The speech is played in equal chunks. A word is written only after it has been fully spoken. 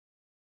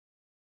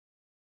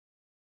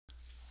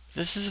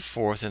This is the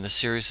fourth in a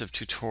series of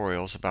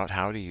tutorials about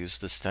how to use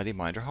the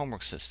StudyMinder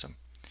Homework System.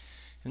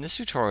 In this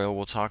tutorial,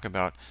 we'll talk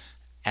about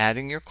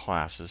adding your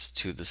classes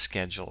to the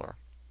scheduler.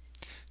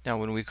 Now,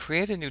 when we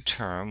create a new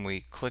term,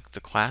 we click the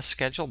Class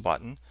Schedule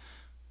button.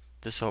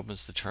 This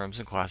opens the Terms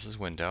and Classes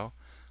window.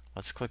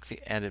 Let's click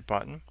the Edit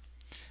button.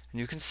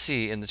 And you can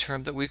see in the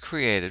term that we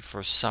created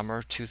for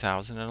summer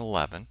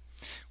 2011,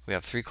 we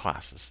have three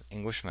classes: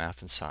 English,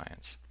 Math, and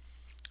Science.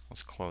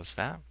 Let's close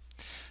that.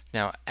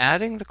 Now,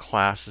 adding the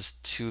classes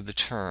to the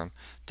term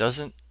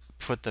doesn't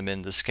put them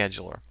in the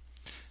scheduler.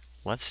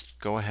 Let's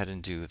go ahead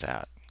and do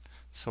that.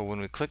 So when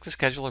we click the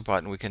scheduler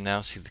button, we can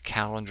now see the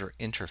calendar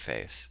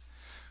interface.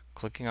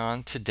 Clicking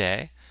on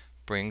today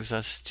brings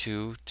us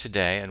to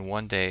today, and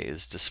one day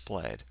is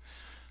displayed.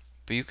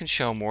 But you can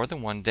show more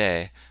than one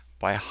day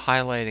by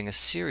highlighting a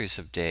series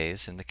of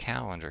days in the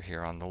calendar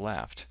here on the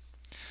left.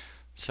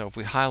 So if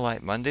we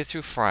highlight Monday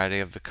through Friday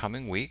of the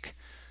coming week,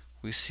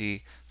 we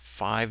see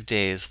 5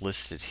 days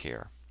listed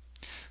here.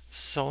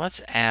 So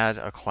let's add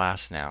a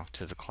class now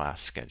to the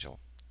class schedule.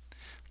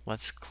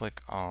 Let's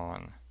click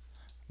on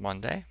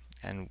Monday,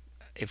 and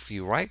if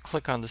you right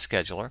click on the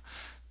scheduler,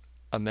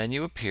 a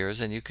menu appears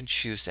and you can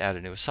choose to add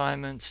a new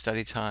assignment,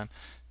 study time,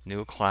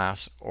 new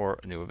class, or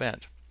a new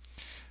event.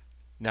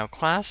 Now,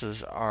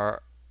 classes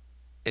are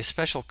a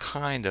special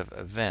kind of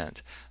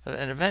event.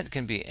 An event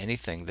can be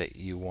anything that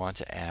you want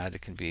to add.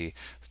 It can be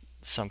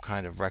some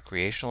kind of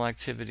recreational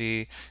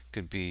activity,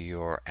 could be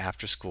your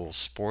after-school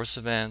sports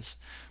events.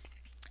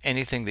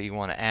 Anything that you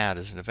want to add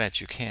as an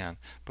event, you can.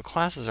 But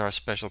classes are a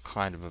special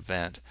kind of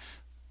event,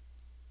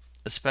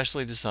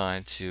 especially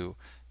designed to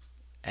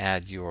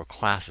add your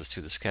classes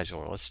to the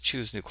scheduler. Let's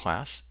choose new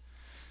class.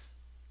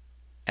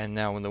 And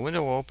now when the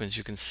window opens,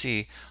 you can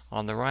see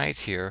on the right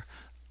here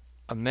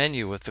a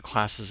menu with the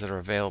classes that are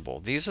available.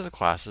 These are the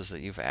classes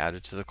that you've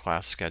added to the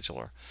class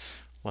scheduler.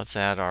 Let's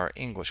add our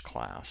English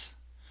class.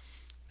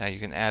 Now you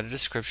can add a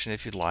description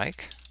if you'd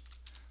like.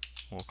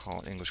 We'll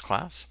call it English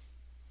class.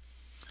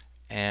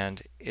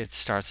 And it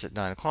starts at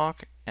 9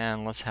 o'clock,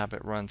 and let's have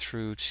it run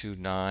through to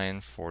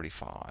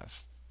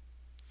 9:45.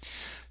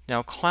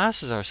 Now,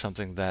 classes are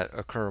something that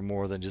occur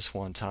more than just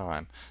one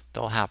time.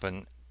 They'll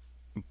happen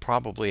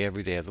probably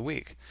every day of the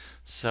week.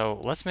 So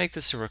let's make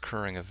this a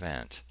recurring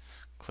event.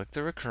 Click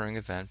the recurring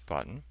event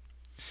button.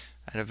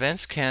 And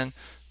events can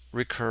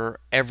recur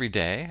every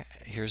day.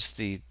 Here's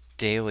the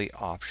daily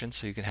option,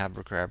 so you can have it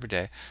recur every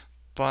day,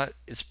 but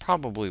it's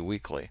probably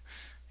weekly.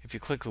 If you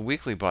click the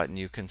weekly button,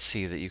 you can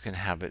see that you can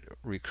have it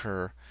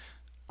recur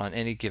on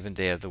any given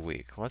day of the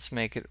week. Let's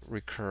make it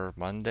recur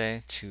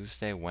Monday,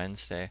 Tuesday,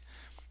 Wednesday,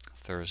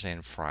 Thursday,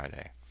 and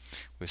Friday.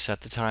 We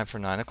set the time for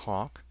 9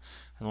 o'clock,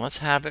 and let's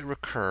have it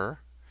recur.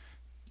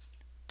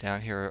 Down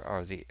here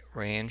are the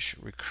range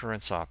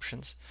recurrence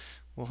options.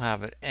 We'll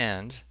have it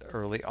end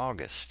early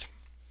August.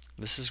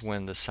 This is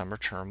when the summer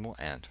term will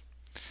end.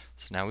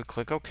 So now we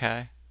click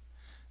OK,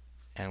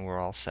 and we're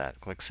all set.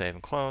 Click Save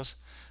and Close,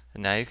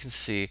 and now you can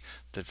see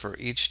that for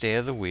each day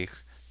of the week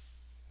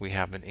we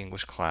have an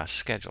English class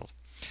scheduled.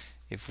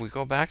 If we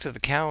go back to the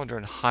calendar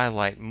and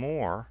highlight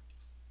more,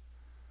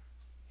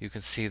 you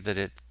can see that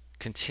it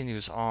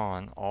continues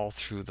on all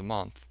through the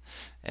month,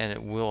 and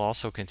it will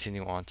also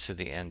continue on to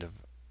the end of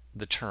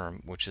the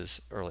term, which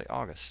is early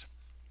August.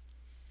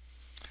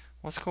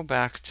 Let's go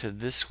back to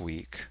this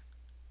week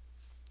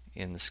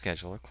in the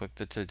scheduler. Click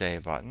the Today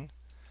button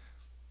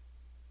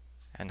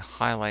and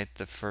highlight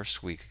the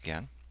first week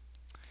again.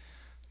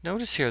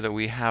 Notice here that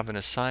we have an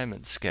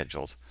assignment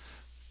scheduled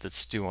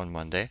that's due on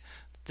Monday.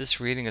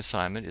 This reading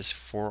assignment is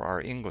for our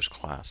English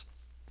class.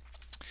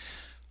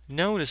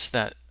 Notice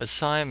that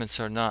assignments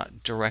are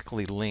not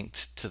directly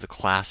linked to the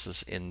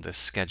classes in the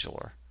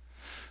scheduler.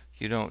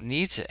 You don't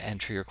need to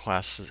enter your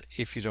classes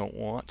if you don't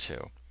want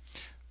to,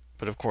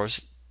 but of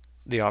course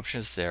the option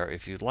is there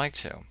if you'd like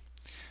to.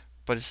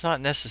 But it's not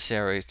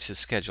necessary to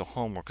schedule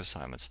homework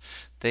assignments.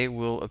 They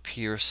will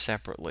appear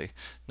separately,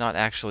 not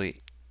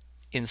actually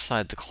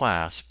inside the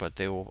class, but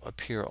they will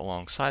appear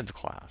alongside the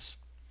class.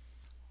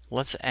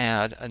 Let's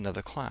add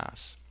another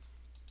class.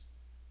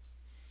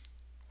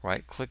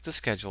 Right-click the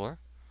scheduler,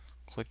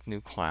 click New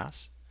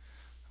Class,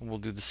 and we'll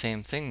do the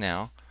same thing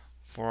now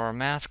for our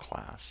math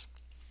class.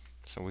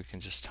 So we can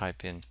just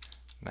type in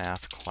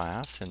math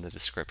class in the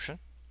description.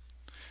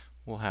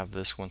 We'll have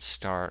this one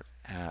start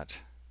at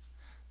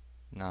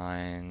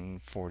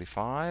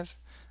 9:45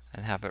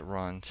 and have it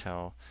run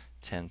till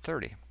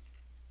 10:30.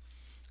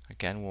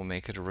 Again, we'll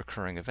make it a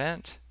recurring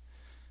event.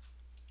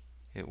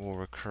 It will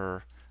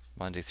recur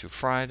Monday through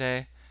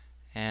Friday,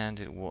 and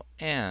it will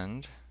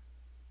end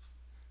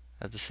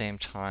at the same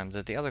time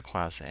that the other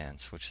class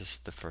ends, which is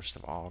the 1st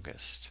of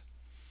August.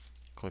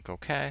 Click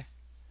OK,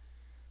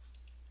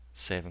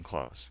 save and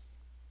close.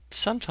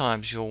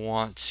 Sometimes you'll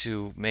want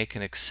to make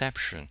an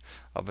exception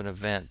of an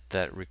event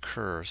that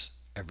recurs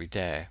every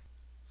day.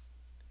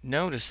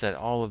 Notice that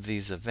all of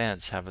these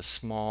events have a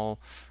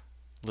small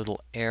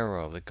little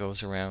arrow that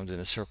goes around in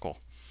a circle.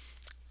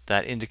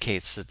 That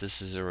indicates that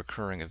this is a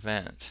recurring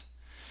event.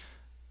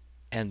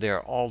 and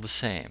they're all the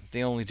same.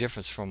 The only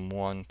difference from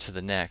one to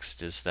the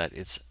next is that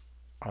it's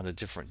on a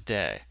different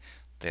day.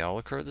 They all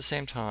occur at the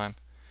same time.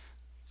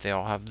 They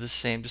all have the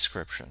same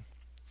description.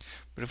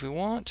 But if we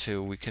want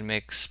to, we can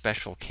make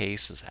special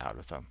cases out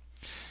of them.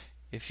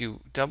 If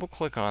you double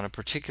click on a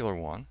particular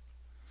one,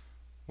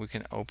 we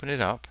can open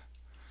it up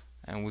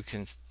and we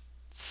can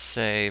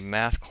say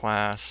math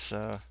class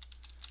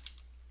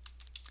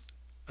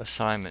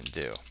assignment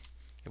due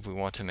if we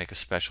want to make a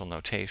special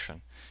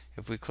notation.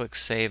 If we click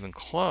save and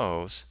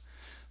close,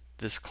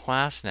 this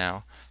class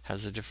now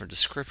has a different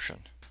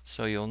description.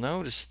 So you'll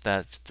notice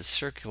that the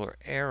circular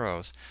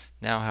arrows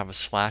now have a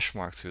slash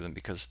mark through them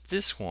because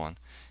this one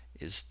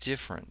is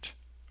different.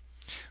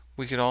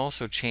 We could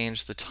also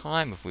change the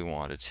time if we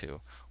wanted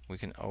to. We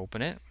can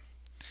open it.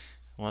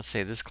 Let's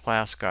say this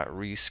class got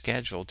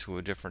rescheduled to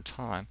a different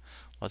time.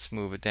 Let's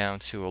move it down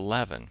to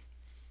 11.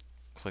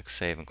 Click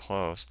save and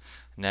close.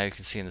 Now you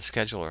can see in the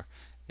scheduler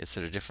it's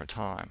at a different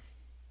time.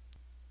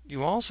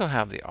 You also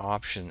have the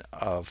option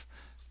of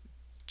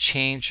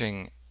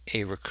changing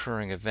a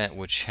recurring event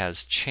which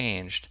has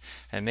changed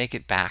and make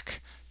it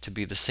back to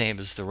be the same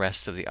as the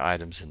rest of the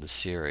items in the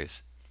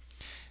series.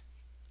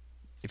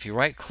 If you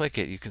right click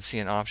it, you can see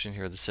an option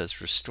here that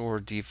says restore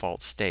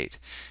default state.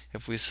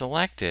 If we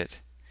select it,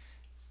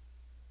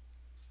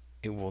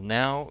 it will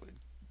now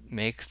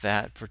make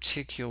that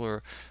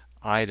particular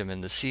item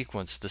in the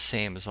sequence the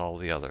same as all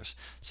the others.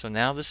 So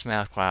now this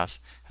math class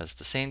has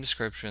the same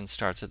description,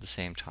 starts at the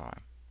same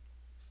time.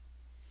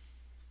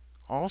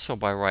 Also,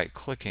 by right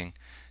clicking,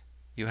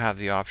 you have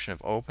the option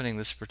of opening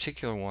this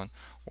particular one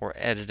or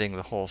editing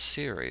the whole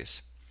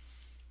series.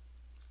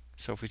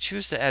 So if we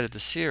choose to edit the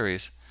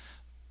series,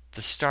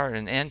 the start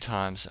and end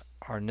times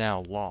are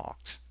now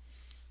locked.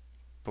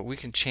 But we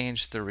can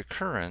change the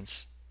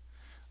recurrence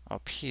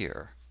up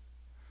here.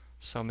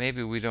 So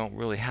maybe we don't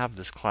really have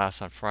this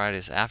class on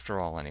Fridays after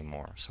all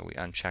anymore. So we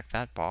uncheck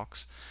that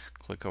box,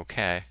 click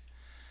OK,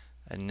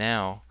 and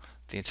now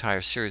the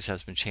entire series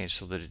has been changed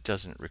so that it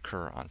doesn't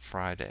recur on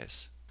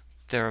Fridays.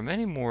 There are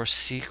many more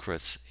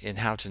secrets in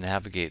how to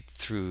navigate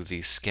through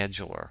the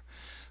scheduler.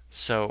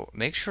 So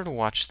make sure to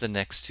watch the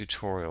next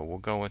tutorial. We'll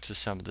go into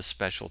some of the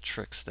special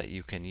tricks that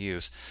you can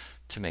use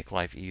to make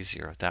life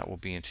easier. That will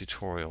be in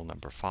tutorial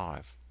number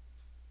 5.